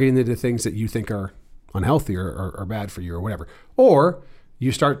they start getting into things that you think are unhealthy or bad for you or whatever. Or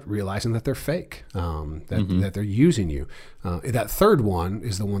you start realizing that they're fake, that they're using you. That third one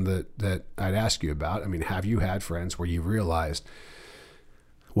is the one that I'd ask you about. I mean, have you had friends where you realized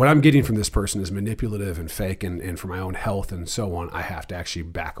what I'm getting from this person is manipulative and fake, and for my own health and so on, I have to actually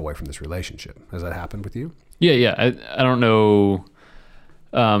back away from this relationship? Has that happened with you? Yeah. I don't know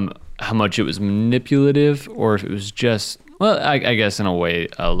how much it was manipulative or if it was just, well, I guess in a way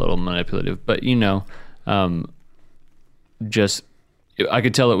a little manipulative, but just I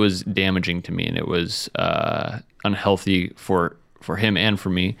could tell it was damaging to me, and it was unhealthy for him and for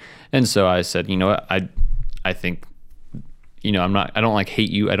me. And so I said, you know what, I think, I don't like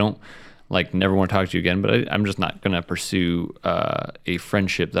hate you. I don't like never want to talk to you again, but I'm just not going to pursue a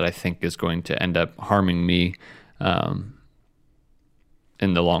friendship that I think is going to end up harming me in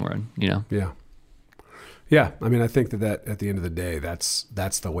the long run, Yeah. Yeah. I mean, I think that at the end of the day,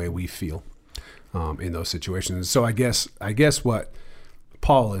 that's the way we feel in those situations. So I guess what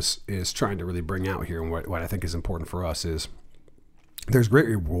Paul is trying to really bring out here, and what I think is important for us, is there's great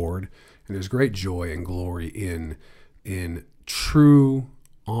reward and there's great joy and glory in true,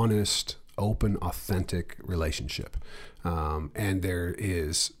 honest, open, authentic relationship. And there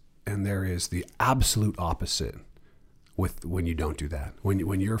is the absolute opposite with when you don't do that.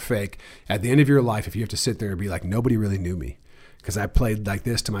 When you're fake, at the end of your life, if you have to sit there and be like, nobody really knew me because I played like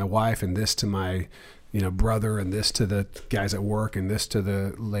this to my wife and this to my brother and this to the guys at work and this to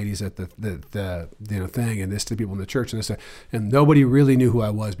the ladies at the thing and this to the people in the church and nobody really knew who I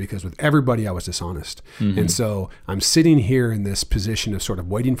was because with everybody I was dishonest. Mm-hmm. And so I'm sitting here in this position of sort of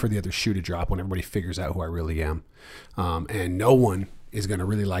waiting for the other shoe to drop when everybody figures out who I really am. And no one is going to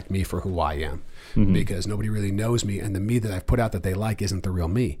really like me for who I am because nobody really knows me, and the me that I've put out that they like isn't the real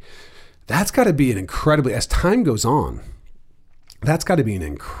me. That's got to be an incredibly, as time goes on, that's got to be an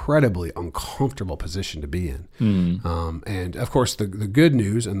incredibly uncomfortable position to be in. And of course, the good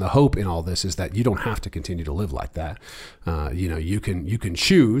news and the hope in all this is that you don't have to continue to live like that. You can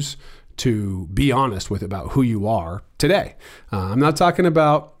choose to be honest about who you are today. I'm not talking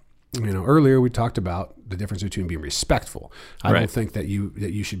about, earlier we talked about the difference between being respectful. I don't think that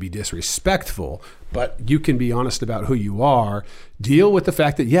you should be disrespectful, but you can be honest about who you are. Deal with the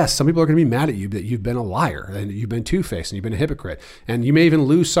fact that, yes, some people are going to be mad at you that you've been a liar and you've been two-faced and you've been a hypocrite. And you may even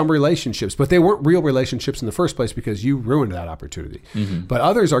lose some relationships, but they weren't real relationships in the first place because you ruined that opportunity. Mm-hmm. But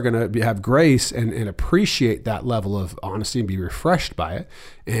others are going to have grace and appreciate that level of honesty and be refreshed by it.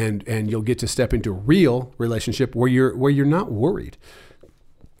 And you'll get to step into a real relationship where you're not worried.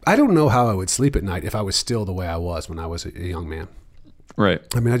 I don't know how I would sleep at night if I was still the way I was when I was a young man. Right.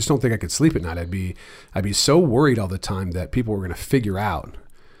 I mean, I just don't think I could sleep at night. I'd be so worried all the time that people were going to figure out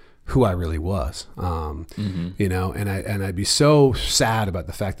who I really was. And I'd be so sad about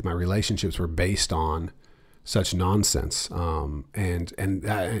the fact that my relationships were based on such nonsense. And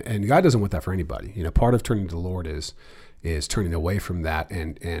God doesn't want that for anybody. Part of turning to the Lord is turning away from that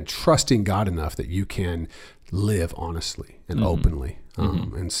and trusting God enough that you can live honestly and openly.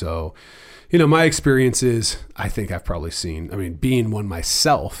 And so, my experience is, I think I've probably seen, being one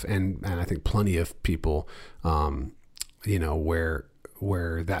myself, and I think plenty of people, where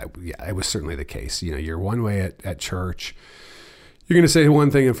that, it was certainly the case. You're one way at church. You're going to say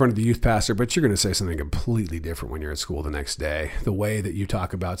one thing in front of the youth pastor, but you're going to say something completely different when you're at school the next day. The way that you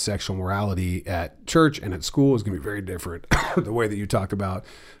talk about sexual morality at church and at school is going to be very different. The way that you talk about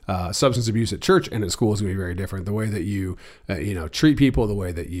substance abuse at church and at school is going to be very different. The way that you, treat people, the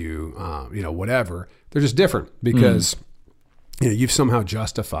way that you, whatever, they're just different because you've somehow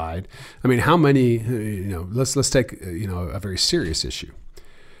justified. How many, let's take, a very serious issue.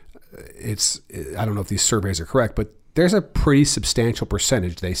 I don't know if these surveys are correct, but there's a pretty substantial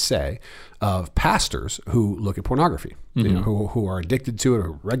percentage, they say, of pastors who look at pornography, who are addicted to it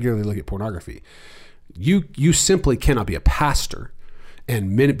or regularly look at pornography. You simply cannot be a pastor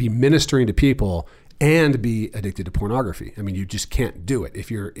and be ministering to people and be addicted to pornography. You just can't do it.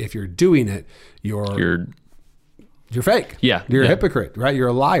 If you're doing it, you're fake. Yeah, you're a hypocrite, right? You're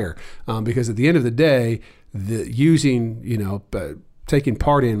a liar, because at the end of the day, taking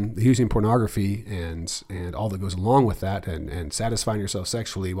part in using pornography and all that goes along with that and satisfying yourself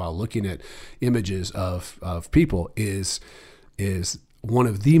sexually while looking at images of people is one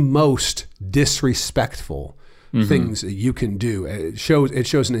of the most disrespectful things that you can do. It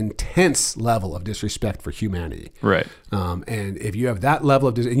shows an intense level of disrespect for humanity. Right. And if you have that level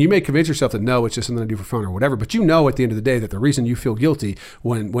of, and you may convince yourself that no, it's just something I do for fun or whatever, but you know at the end of the day that the reason you feel guilty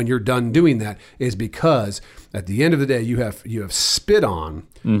when you're done doing that is because at the end of the day you have spit on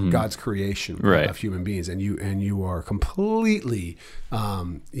God's creation of human beings, and you are completely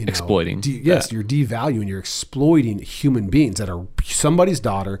exploiting. You're devaluing, you're exploiting human beings that are somebody's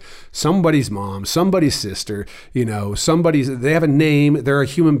daughter, somebody's mom, somebody's sister. They have a name. They're a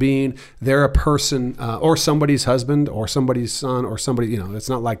human being. They're a person, or somebody's husband, or somebody's son, or somebody. It's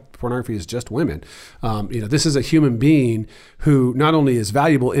not like pornography is just women. This is a human being who not only is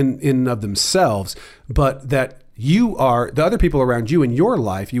valuable in and of themselves, but that you are the other people around you in your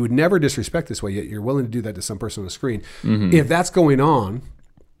life. You would never disrespect this way, yet you're willing to do that to some person on the screen. If that's going on,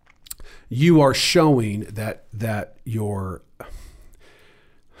 you are showing that your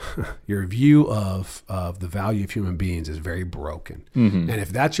view of the value of human beings is very broken. And if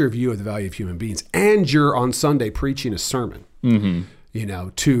that's your view of the value of human beings, and you're on Sunday preaching a sermon,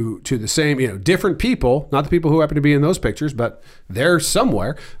 to the same, different people, not the people who happen to be in those pictures, but they're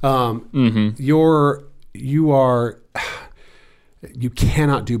somewhere. You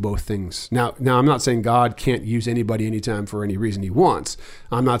cannot do both things. Now I'm not saying God can't use anybody anytime for any reason he wants.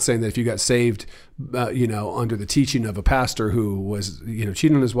 I'm not saying that if you got saved, under the teaching of a pastor who was,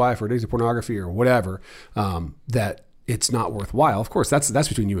 cheating on his wife or addicted to pornography or whatever, that it's not worthwhile. Of course, that's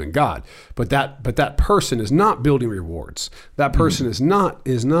between you and God. But that person is not building rewards. That person is not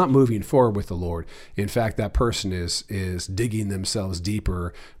moving forward with the Lord. In fact, that person is digging themselves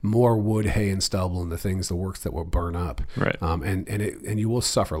deeper, more wood, hay, and stubble, and the works that will burn up. Right. And you will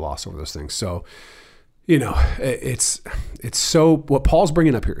suffer loss over those things. So, it's so, what Paul's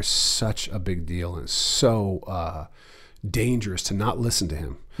bringing up here is such a big deal, and it's so dangerous to not listen to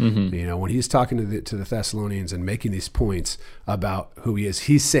him. When he's talking to the Thessalonians and making these points about who he is,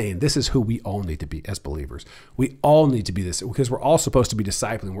 he's saying this is who we all need to be as believers. We all need to be this, because we're all supposed to be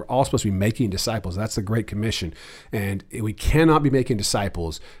discipling. We're all supposed to be making disciples. That's the Great Commission. And we cannot be making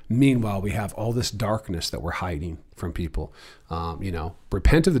disciples. Meanwhile, we have all this darkness that we're hiding from people.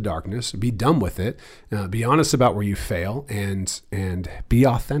 Repent of the darkness, be done with it, be honest about where you fail, and be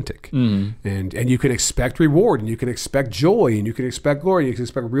authentic. And you can expect reward, and you can expect joy, and you can expect glory, and you can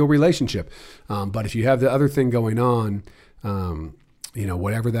expect real relationship. But if you have the other thing going on,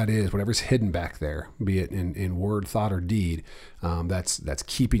 whatever that is, whatever's hidden back there, be it in word, thought, or deed, that's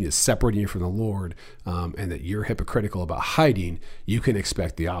keeping it, separating you from the Lord, and that you're hypocritical about hiding, you can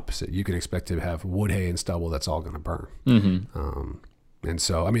expect the opposite. You can expect to have wood, hay, and stubble that's all going to burn. And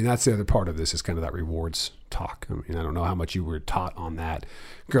so, that's the other part of this, is kind of that rewards talk. I don't know how much you were taught on that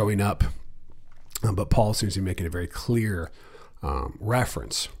growing up, but Paul seems to be making a very clear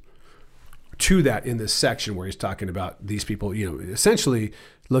reference to that in this section where he's talking about these people, essentially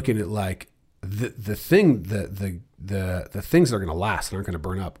looking at like the things that are going to last and aren't going to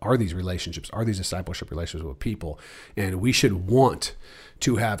burn up are these relationships, are these discipleship relationships with people. And we should want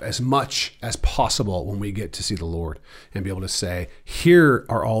to have as much as possible when we get to see the Lord, and be able to say, here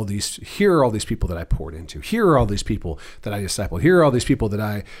are all these people that I poured into. Here are all these people that I discipled. Here are all these people that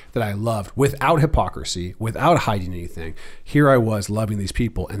I loved, without hypocrisy, without hiding anything. Here I was loving these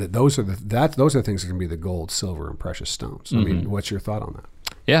people, and that those are the things that can be the gold, silver, and precious stones. What's your thought on that?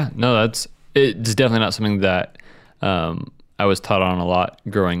 Yeah, no, it's definitely not something that I was taught on a lot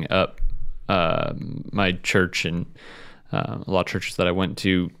growing up. My church and a lot of churches that I went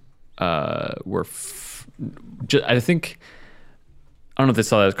to were, I think, I don't know if they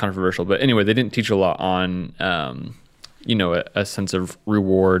saw that as controversial, but anyway, they didn't teach a lot on, a sense of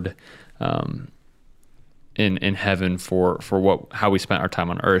reward in heaven for how we spent our time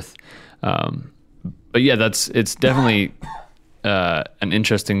on earth. But yeah, it's definitely an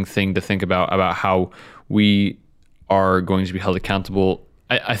interesting thing to think about how we are going to be held accountable.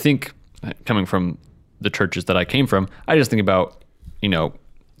 I think, coming from the churches that I came from, I just think about,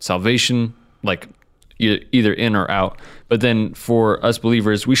 salvation, like either in or out. But then for us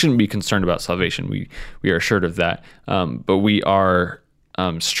believers, we shouldn't be concerned about salvation. We are assured of that. But we are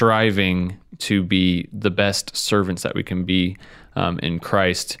striving to be the best servants that we can be in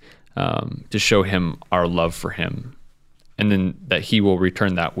Christ, to show him our love for him. And then that he will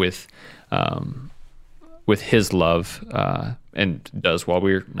return that with his love, and does while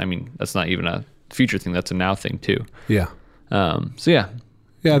that's not even a future thing, that's a now thing too. Yeah.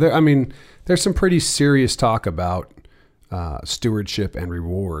 Yeah, there's some pretty serious talk about stewardship and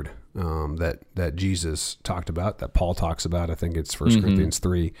reward that Jesus talked about, that Paul talks about. I think it's 1 Corinthians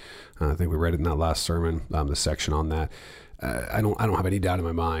 3. I think we read it in that last sermon, the section on that. I don't have any doubt in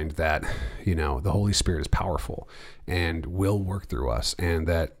my mind that, the Holy Spirit is powerful and will work through us, and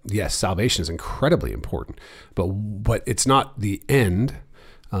that, yes, salvation is incredibly important, but it's not the end.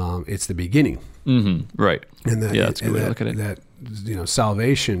 It's the beginning. Mm-hmm. Right. And that's a good way to look at it. That,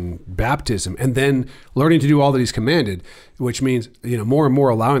 salvation, baptism, and then learning to do all that he's commanded, which means, more and more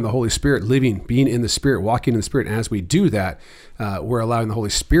allowing the Holy Spirit, being in the Spirit, walking in the Spirit. And as we do that, we're allowing the Holy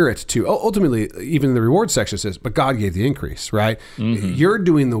Spirit to, ultimately, even in the reward section says, but God gave the increase, right? Mm-hmm. You're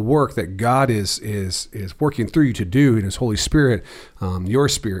doing the work that God is working through you to do in his Holy Spirit, your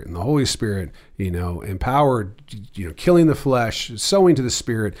Spirit and the Holy Spirit, empowered, killing the flesh, sowing to the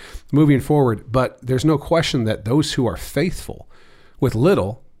Spirit, moving forward. But there's no question that those who are faithful with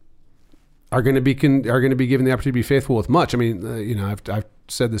little are going to be given the opportunity to be faithful with much. I mean, I've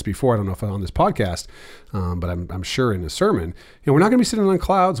said this before. I don't know if on this podcast, but I'm sure in a sermon. We're not going to be sitting on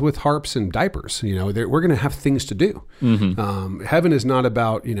clouds with harps and diapers. We're going to have things to do. Mm-hmm. Heaven is not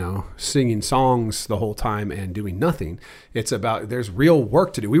about singing songs the whole time and doing nothing. It's about there's real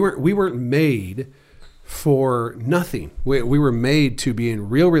work to do. We weren't made for nothing. We were made to be in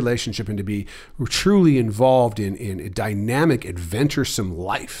real relationship and to be truly involved in a dynamic, adventuresome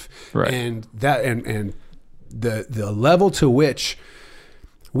life. Right. And that and the level to which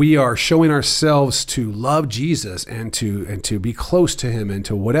we are showing ourselves to love Jesus and to be close to him and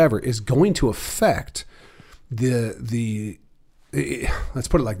to whatever is going to affect the let's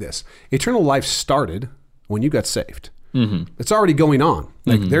put it like this. Eternal life started when you got saved. Mm-hmm. It's already going on.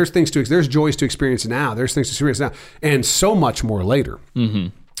 Like there's joys to experience now. There's things to experience now, and so much more later.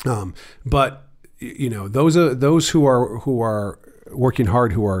 Mm-hmm. But those who are working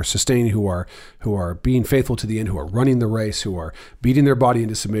hard, who are sustaining, who are being faithful to the end, who are running the race, who are beating their body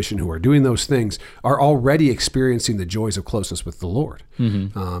into submission, who are doing those things, are already experiencing the joys of closeness with the Lord.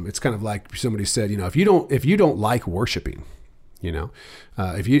 Mm-hmm. It's kind of like somebody said, if you don't like worshiping.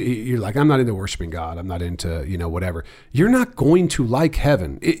 If you're like, I'm not into worshiping God, I'm not into, whatever, you're not going to like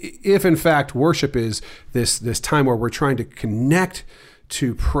heaven. If in fact worship is this time where we're trying to connect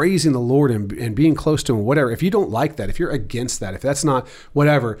to praising the Lord and being close to him, whatever, if you don't like that, if you're against that, if that's not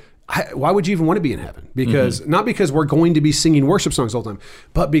whatever, why would you even want to be in heaven? Because not because we're going to be singing worship songs all the time,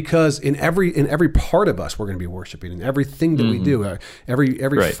 but because in every part of us, we're going to be worshiping, and everything that we do, every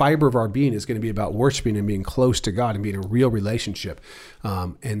right. fiber of our being is going to be about worshiping and being close to God and being in a real relationship.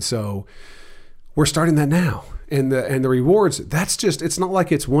 And so we're starting that now. And the rewards, it's not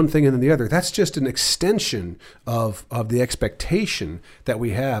like it's one thing and then the other. That's just an extension of the expectation that we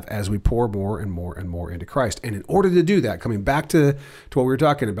have as we pour more and more and more into Christ. And in order to do that, coming back to what we were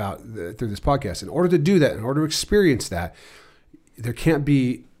talking about through this podcast, in order to do that, in order to experience that, there can't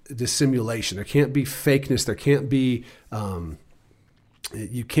be dissimulation. There can't be fakeness. There can't be...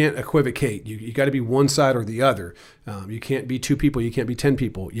 you can't equivocate. You got to be one side or the other. You can't be two people. You can't be 10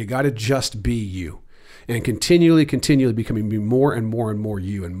 people. You got to just be you, and continually becoming more and more and more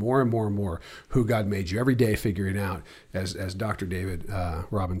you, and more who God made you. Every day figuring out, as Dr. David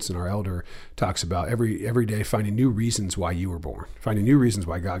Robinson, our elder, talks about, every day finding new reasons why you were born, finding new reasons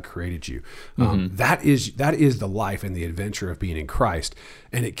why God created you. That is the life and the adventure of being in Christ,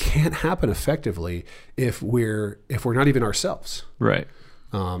 and it can't happen effectively if we're not even ourselves. Right.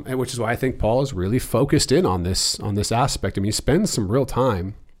 And which is why I think Paul is really focused in on this aspect. I mean, he spends some real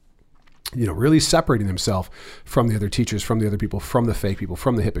time, really separating himself from the other teachers, from the other people, from the fake people,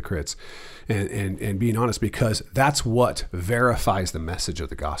 from the hypocrites, and being honest, because that's what verifies the message of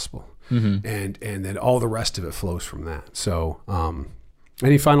the gospel. Mm-hmm. And then all the rest of it flows from that. So,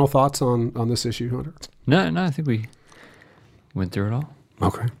 any final thoughts on this issue, Hunter? No, I think we went through it all.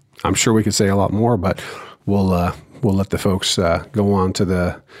 Okay. I'm sure we could say a lot more, but we'll let the folks go on to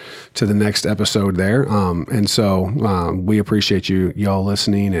the next episode there. And so we appreciate y'all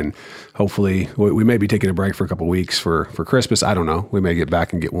listening, and hopefully we may be taking a break for a couple of weeks for Christmas. I don't know. We may get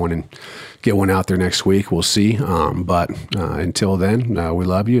back and get one out there next week. We'll see. But until then, we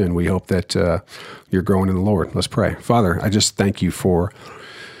love you, and we hope that you're growing in the Lord. Let's pray. Father, I just thank you for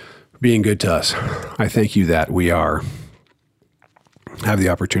being good to us. I thank you that we have the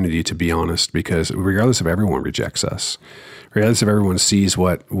opportunity to be honest, because regardless if everyone rejects us, regardless if everyone sees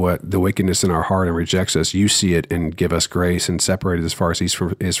what the wickedness in our heart and rejects us, you see it and give us grace and separate it as far as east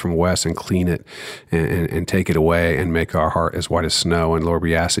is from west, and clean it and take it away and make our heart as white as snow. And Lord,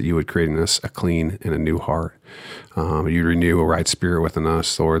 we ask that you would create in us a clean and a new heart. You'd renew a right spirit within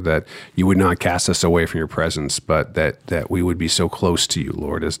us, Lord, that you would not cast us away from your presence, but that we would be so close to you,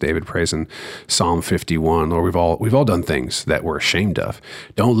 Lord, as David prays in Psalm 51. Lord, we've all done things that we're ashamed of.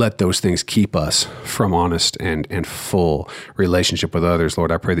 Don't let those things keep us from honest and full relationship with others,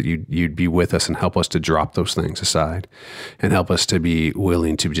 Lord. I pray that you'd be with us and help us to drop those things aside and help us to be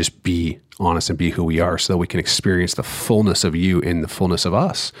willing to just be honest and be who we are, so that we can experience the fullness of you in the fullness of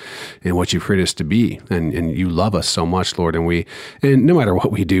us and what you've created us to be. And you love us so much, Lord. And no matter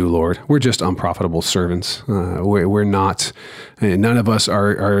what we do, Lord, we're just unprofitable servants. We're not, none of us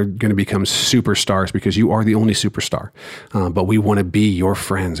are going to become superstars, because you are the only superstar. But we want to be your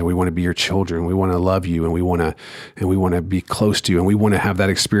friends, and we want to be your children. We want to love you, and we want to be close to you, and we want to have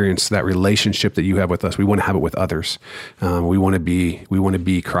that experience, that relationship that you have with us. We want to have it with others. We want to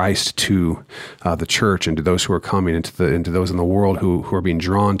be Christ to the church and to those who are coming, and to those in the world who are being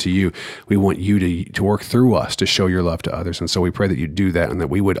drawn to you. We want you to work through us to show your love to others. And so we pray that you do that, and that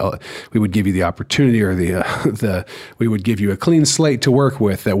we would give you the opportunity, or we would give you a clean slate to work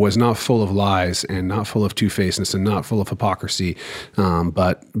with that was not full of lies and not full of two-facedness and not full of hypocrisy,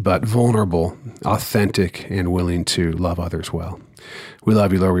 but vulnerable, authentic, and willing to love others well. We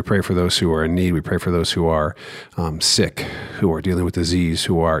love you, Lord. We pray for those who are in need. We pray for those who are sick, who are dealing with disease,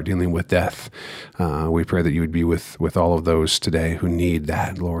 who are dealing with death. We pray that you would be with all of those today who need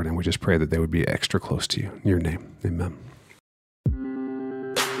that, Lord. And we just pray that they would be extra close to you. In your name, amen.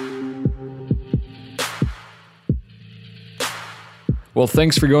 Well,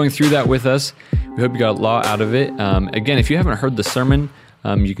 thanks for going through that with us. We hope you got a lot out of it. Again, if you haven't heard the sermon,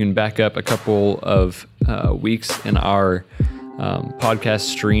 you can back up a couple of weeks in our podcast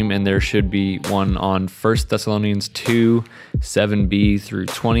stream, and there should be one on 1 Thessalonians 2, 7b through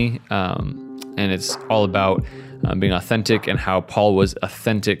 20. And it's all about being authentic and how Paul was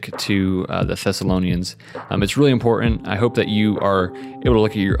authentic to the Thessalonians. It's really important. I hope that you are able to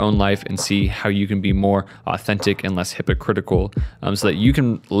look at your own life and see how you can be more authentic and less hypocritical, so that you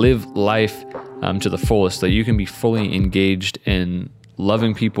can live life to the fullest, so that you can be fully engaged in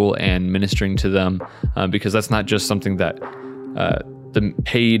loving people and ministering to them, because that's not just something that the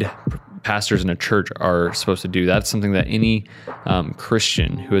paid pastors in a church are supposed to do. That's something that any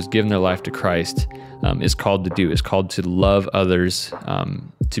Christian who has given their life to Christ is called to do, is called to love others,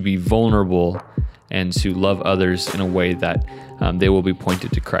 to be vulnerable, and to love others in a way that they will be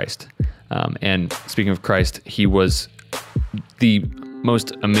pointed to Christ. And speaking of Christ, he was the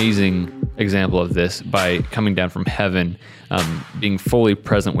most amazing example of this by coming down from heaven, being fully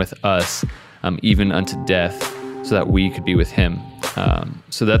present with us, even unto death, so that we could be with him.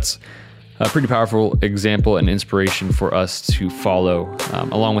 So that's a pretty powerful example and inspiration for us to follow,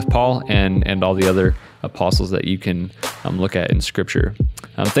 along with Paul and all the other apostles that you can look at in Scripture.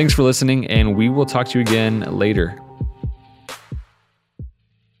 Thanks for listening, and we will talk to you again later.